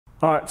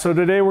All right, so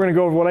today we're gonna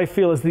go over what I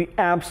feel is the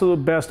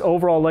absolute best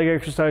overall leg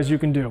exercise you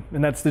can do,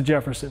 and that's the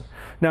Jefferson.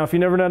 Now, if you've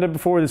never done it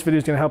before, this video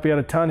is gonna help you out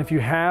a ton. If you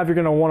have, you're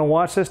gonna wanna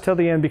watch this till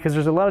the end because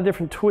there's a lot of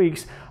different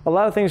tweaks. A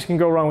lot of things can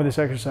go wrong with this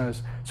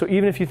exercise. So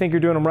even if you think you're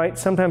doing them right,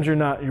 sometimes you're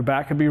not. Your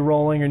back could be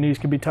rolling, your knees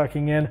could be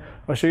tucking in.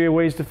 I'll show you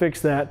ways to fix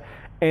that.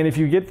 And if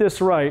you get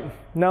this right,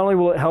 not only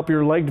will it help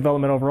your leg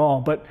development overall,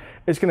 but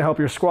it's gonna help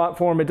your squat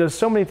form. It does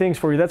so many things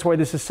for you. That's why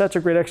this is such a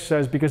great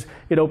exercise, because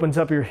it opens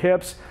up your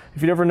hips.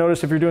 If you never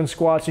noticed, if you're doing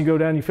squats and you go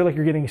down, you feel like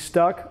you're getting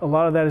stuck. A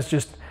lot of that is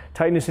just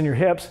tightness in your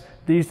hips.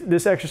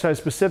 This exercise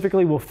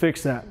specifically will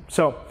fix that.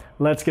 So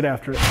let's get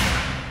after it.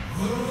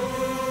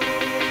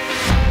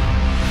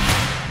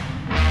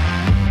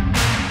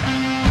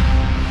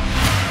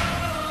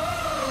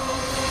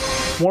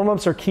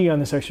 Warm-ups are key on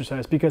this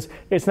exercise because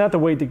it's not the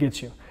weight that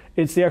gets you.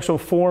 It's the actual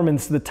form and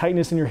it's the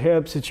tightness in your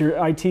hips, it's your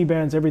IT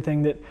bands,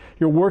 everything that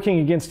you're working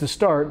against to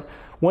start.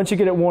 Once you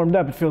get it warmed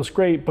up, it feels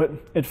great, but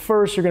at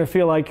first you're gonna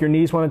feel like your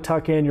knees wanna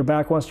tuck in, your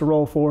back wants to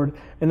roll forward,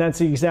 and that's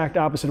the exact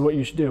opposite of what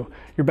you should do.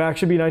 Your back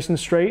should be nice and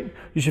straight.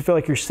 You should feel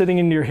like you're sitting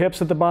into your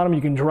hips at the bottom.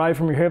 You can drive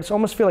from your hips,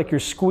 almost feel like you're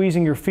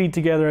squeezing your feet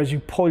together as you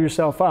pull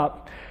yourself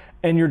up,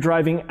 and you're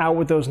driving out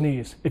with those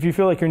knees. If you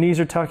feel like your knees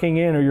are tucking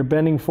in or you're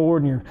bending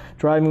forward and you're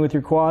driving with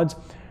your quads,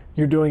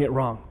 you're doing it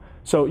wrong.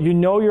 So you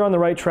know you're on the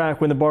right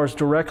track when the bar is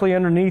directly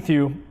underneath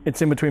you.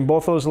 It's in between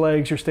both those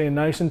legs. You're staying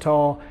nice and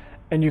tall,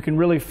 and you can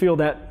really feel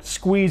that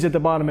squeeze at the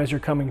bottom as you're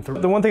coming through.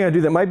 The one thing I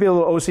do that might be a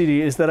little OCD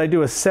is that I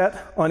do a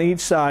set on each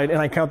side, and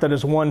I count that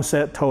as one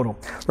set total,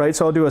 right?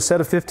 So I'll do a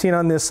set of 15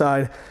 on this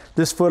side.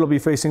 This foot will be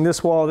facing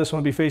this wall. This one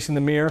will be facing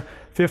the mirror.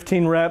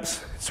 15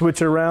 reps,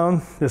 switch it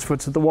around. This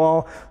foot's at the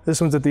wall. This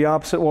one's at the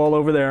opposite wall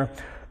over there.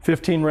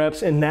 15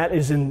 reps, and that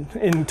is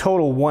in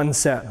total one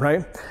set,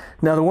 right?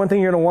 Now, the one thing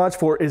you're gonna watch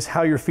for is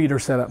how your feet are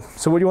set up.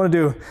 So what you wanna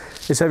do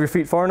is have your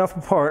feet far enough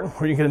apart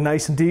where you can get a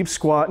nice deep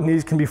squat,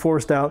 knees can be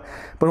forced out,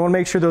 but I wanna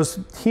make sure those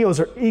heels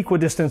are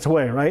equidistant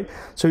away, right?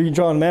 So you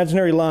draw an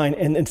imaginary line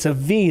and it's a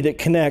V that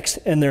connects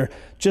and they're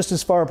just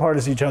as far apart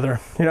as each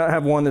other. You don't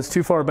have one that's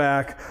too far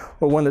back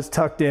or one that's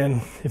tucked in.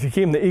 If you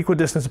keep them the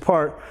equidistance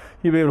apart,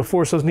 you'll be able to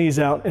force those knees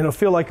out and it'll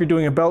feel like you're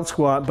doing a belt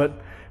squat, but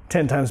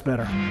 10 times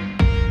better.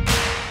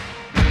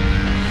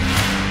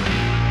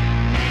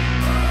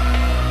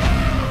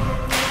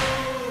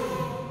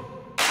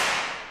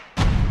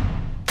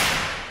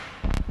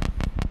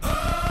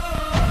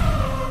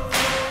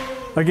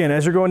 Again,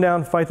 as you're going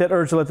down, fight that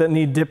urge to let that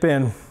knee dip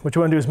in. What you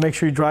want to do is make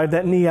sure you drive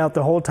that knee out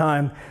the whole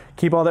time,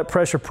 keep all that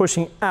pressure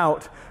pushing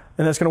out,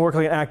 and that's going to work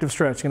like an active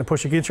stretch. It's going to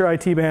push against your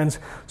IT bands,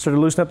 start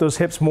to loosen up those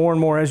hips more and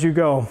more as you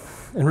go,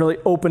 and really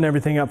open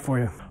everything up for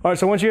you. All right,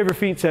 so once you have your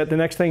feet set, the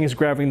next thing is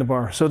grabbing the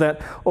bar. So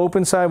that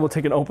open side will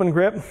take an open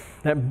grip.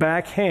 That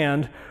back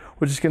hand,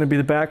 which is going to be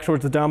the back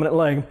towards the dominant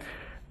leg,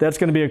 that's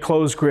going to be a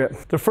closed grip.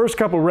 The first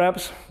couple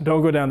reps,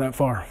 don't go down that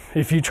far.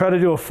 If you try to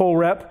do a full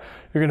rep,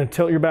 you're gonna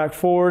tilt your back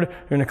forward,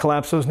 you're gonna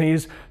collapse those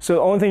knees. So the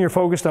only thing you're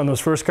focused on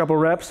those first couple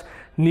reps,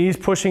 knees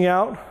pushing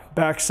out,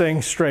 back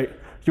staying straight.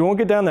 You won't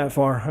get down that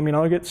far. I mean,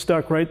 I'll get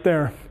stuck right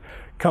there,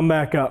 come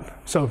back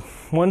up. So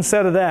one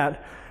set of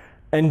that,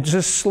 and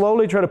just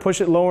slowly try to push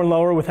it lower and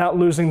lower without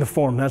losing the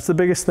form. That's the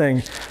biggest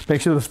thing.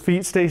 Make sure those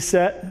feet stay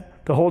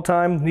set the whole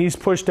time, knees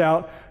pushed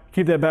out,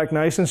 keep that back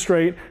nice and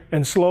straight,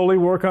 and slowly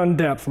work on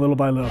depth little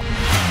by little.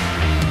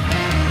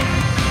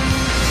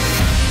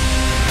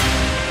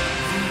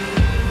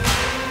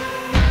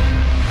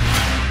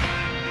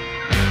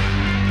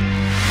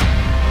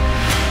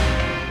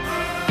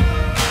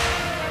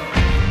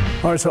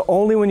 All right, so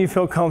only when you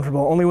feel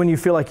comfortable, only when you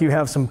feel like you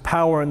have some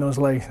power in those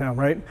legs now,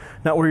 right?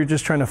 Not where you're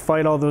just trying to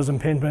fight all those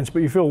impingements,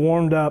 but you feel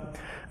warmed up,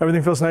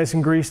 everything feels nice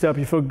and greased up,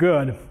 you feel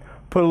good,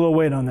 put a little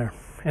weight on there.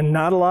 And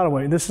not a lot of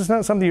weight. This is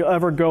not something you'll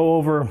ever go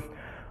over.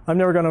 I've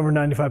never gone over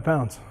 95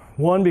 pounds.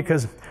 One,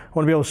 because I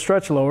want to be able to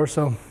stretch lower,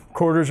 so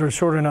quarters are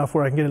short enough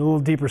where I can get a little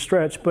deeper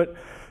stretch. But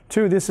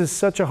two, this is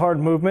such a hard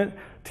movement.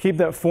 To keep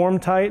that form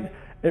tight,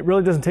 it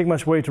really doesn't take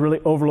much weight to really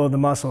overload the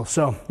muscle.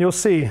 So you'll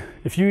see,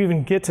 if you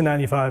even get to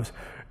 95s,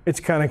 it's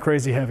kind of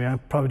crazy heavy. I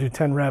probably do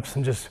 10 reps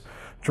and just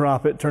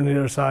drop it, turn to the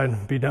other side,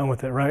 and be done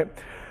with it, right?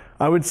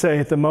 I would say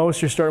at the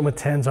most, you're starting with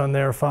 10s on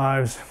there,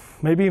 5s,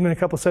 maybe even a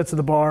couple sets of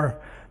the bar.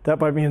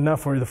 That might be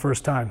enough for you the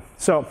first time.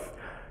 So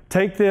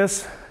take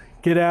this,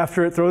 get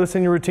after it, throw this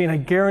in your routine. I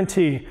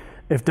guarantee,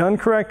 if done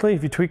correctly,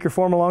 if you tweak your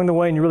form along the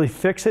way and you really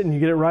fix it and you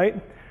get it right,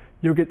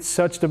 you'll get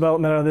such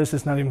development out of this,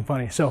 it's not even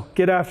funny. So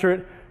get after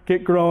it,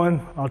 get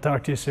growing. I'll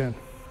talk to you soon.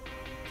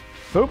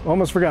 Oop,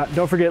 almost forgot.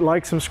 Don't forget,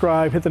 like,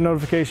 subscribe, hit the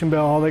notification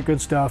bell, all that good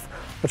stuff.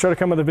 I try to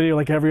come with a video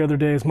like every other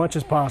day as much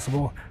as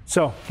possible.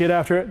 So get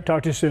after it,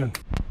 talk to you soon.